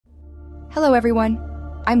Hello everyone,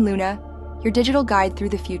 I'm Luna, your digital guide through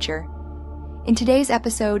the future. In today's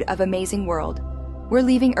episode of Amazing World, we're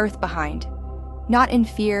leaving Earth behind. Not in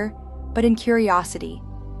fear, but in curiosity.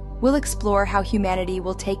 We'll explore how humanity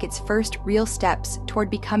will take its first real steps toward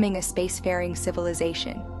becoming a spacefaring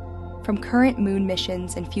civilization. From current moon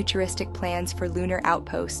missions and futuristic plans for lunar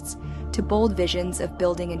outposts to bold visions of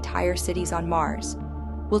building entire cities on Mars,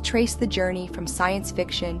 we'll trace the journey from science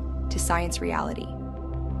fiction to science reality.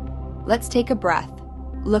 Let's take a breath,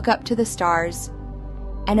 look up to the stars,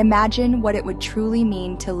 and imagine what it would truly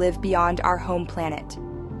mean to live beyond our home planet.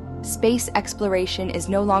 Space exploration is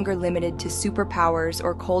no longer limited to superpowers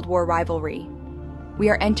or Cold War rivalry. We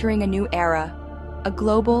are entering a new era, a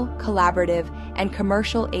global, collaborative, and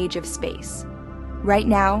commercial age of space. Right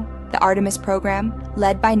now, the Artemis program,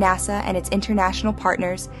 led by NASA and its international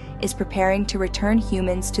partners, is preparing to return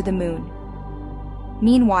humans to the moon.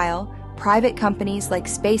 Meanwhile, private companies like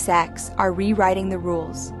SpaceX are rewriting the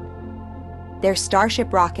rules. Their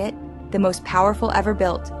Starship rocket, the most powerful ever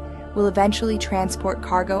built, will eventually transport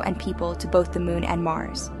cargo and people to both the moon and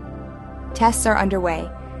Mars. Tests are underway,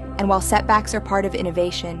 and while setbacks are part of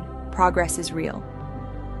innovation, progress is real.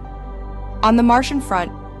 On the Martian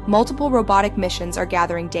front, multiple robotic missions are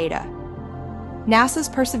gathering data. NASA's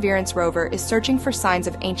Perseverance rover is searching for signs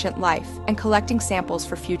of ancient life and collecting samples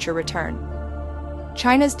for future return.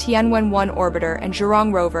 China's Tianwen-1 orbiter and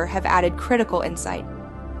Zhurong rover have added critical insight.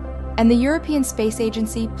 And the European Space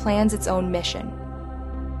Agency plans its own mission.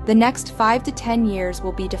 The next 5 to 10 years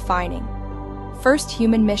will be defining. First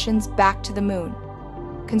human missions back to the moon.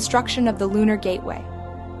 Construction of the Lunar Gateway.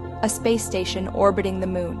 A space station orbiting the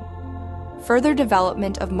moon. Further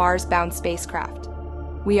development of Mars-bound spacecraft.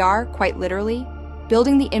 We are, quite literally,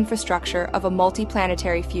 building the infrastructure of a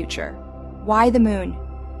multi-planetary future. Why the moon?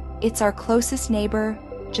 It's our closest neighbor,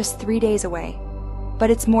 just 3 days away.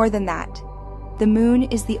 But it's more than that. The moon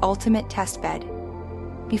is the ultimate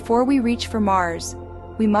testbed. Before we reach for Mars,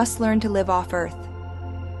 we must learn to live off Earth.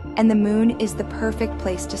 And the moon is the perfect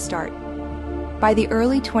place to start. By the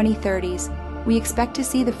early 2030s, we expect to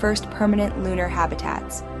see the first permanent lunar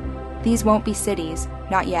habitats. These won't be cities,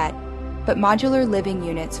 not yet, but modular living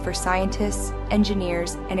units for scientists,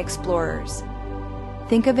 engineers, and explorers.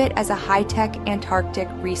 Think of it as a high-tech Antarctic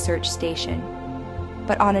research station,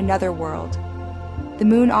 but on another world. The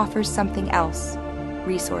moon offers something else: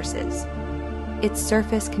 resources. Its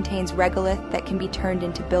surface contains regolith that can be turned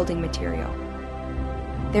into building material.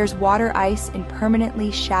 There's water ice in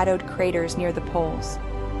permanently shadowed craters near the poles,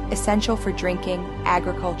 essential for drinking,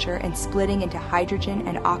 agriculture, and splitting into hydrogen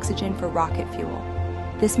and oxygen for rocket fuel.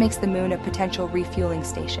 This makes the moon a potential refueling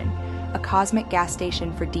station, a cosmic gas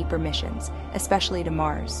station for deeper missions, especially to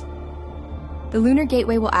Mars. The Lunar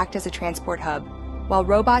Gateway will act as a transport hub, while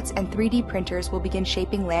robots and 3D printers will begin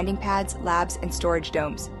shaping landing pads, labs, and storage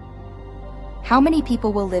domes. How many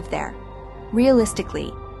people will live there?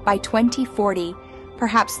 Realistically, by 2040,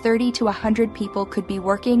 perhaps 30 to 100 people could be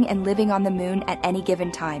working and living on the moon at any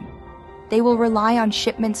given time. They will rely on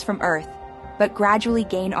shipments from Earth, but gradually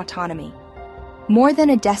gain autonomy. More than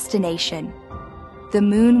a destination, the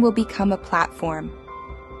moon will become a platform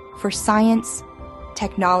for science,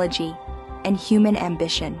 technology, and human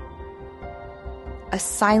ambition. A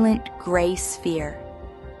silent gray sphere,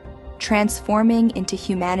 transforming into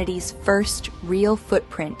humanity's first real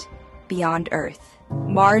footprint beyond Earth.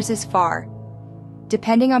 Mars is far.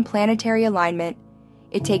 Depending on planetary alignment,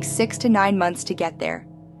 it takes 6 to 9 months to get there.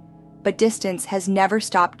 But distance has never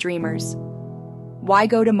stopped dreamers. Why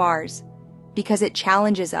go to Mars? Because it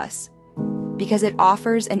challenges us. Because it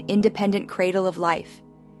offers an independent cradle of life.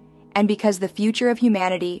 And because the future of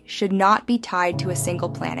humanity should not be tied to a single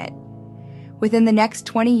planet. Within the next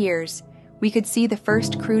 20 years, we could see the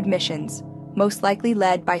first crewed missions, most likely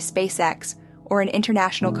led by SpaceX or an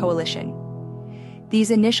international coalition.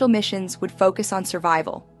 These initial missions would focus on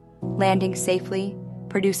survival, landing safely,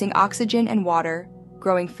 producing oxygen and water,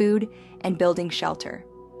 growing food, and building shelter.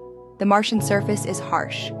 The Martian surface is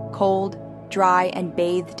harsh, cold, dry, and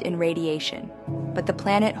bathed in radiation, but the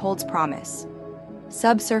planet holds promise.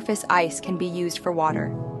 Subsurface ice can be used for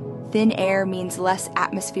water. Thin air means less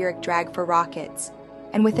atmospheric drag for rockets,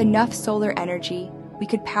 and with enough solar energy, we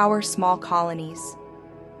could power small colonies.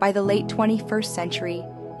 By the late 21st century,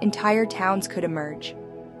 entire towns could emerge,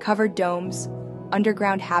 covered domes,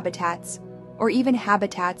 underground habitats, or even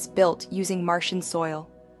habitats built using Martian soil,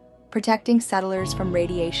 protecting settlers from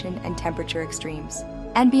radiation and temperature extremes.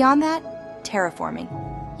 And beyond that, terraforming.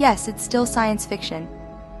 Yes, it's still science fiction,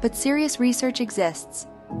 but serious research exists.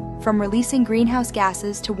 From releasing greenhouse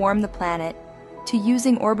gases to warm the planet, to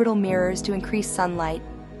using orbital mirrors to increase sunlight,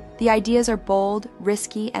 The ideas are bold,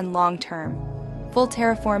 risky, and long-term. Full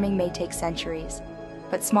terraforming may take centuries,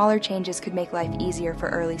 but smaller changes could make life easier for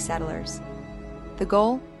early settlers. The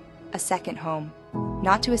goal? A second home.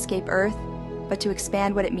 Not to escape Earth, but to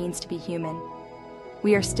expand what it means to be human.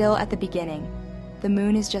 We are still at the beginning. The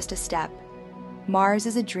moon is just a step. Mars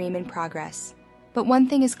is a dream in progress. But one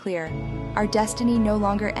thing is clear, our destiny no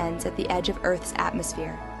longer ends at the edge of Earth's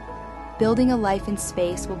atmosphere. Building a life in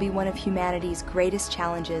space will be one of humanity's greatest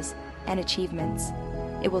challenges and achievements.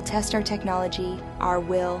 It will test our technology, our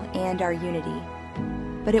will, and our unity.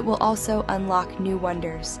 But it will also unlock new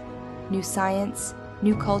wonders, new science,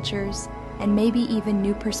 new cultures, and maybe even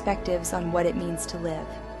new perspectives on what it means to live.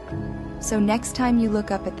 So next time you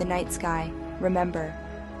look up at the night sky, remember,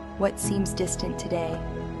 what seems distant today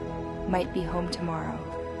might be home tomorrow.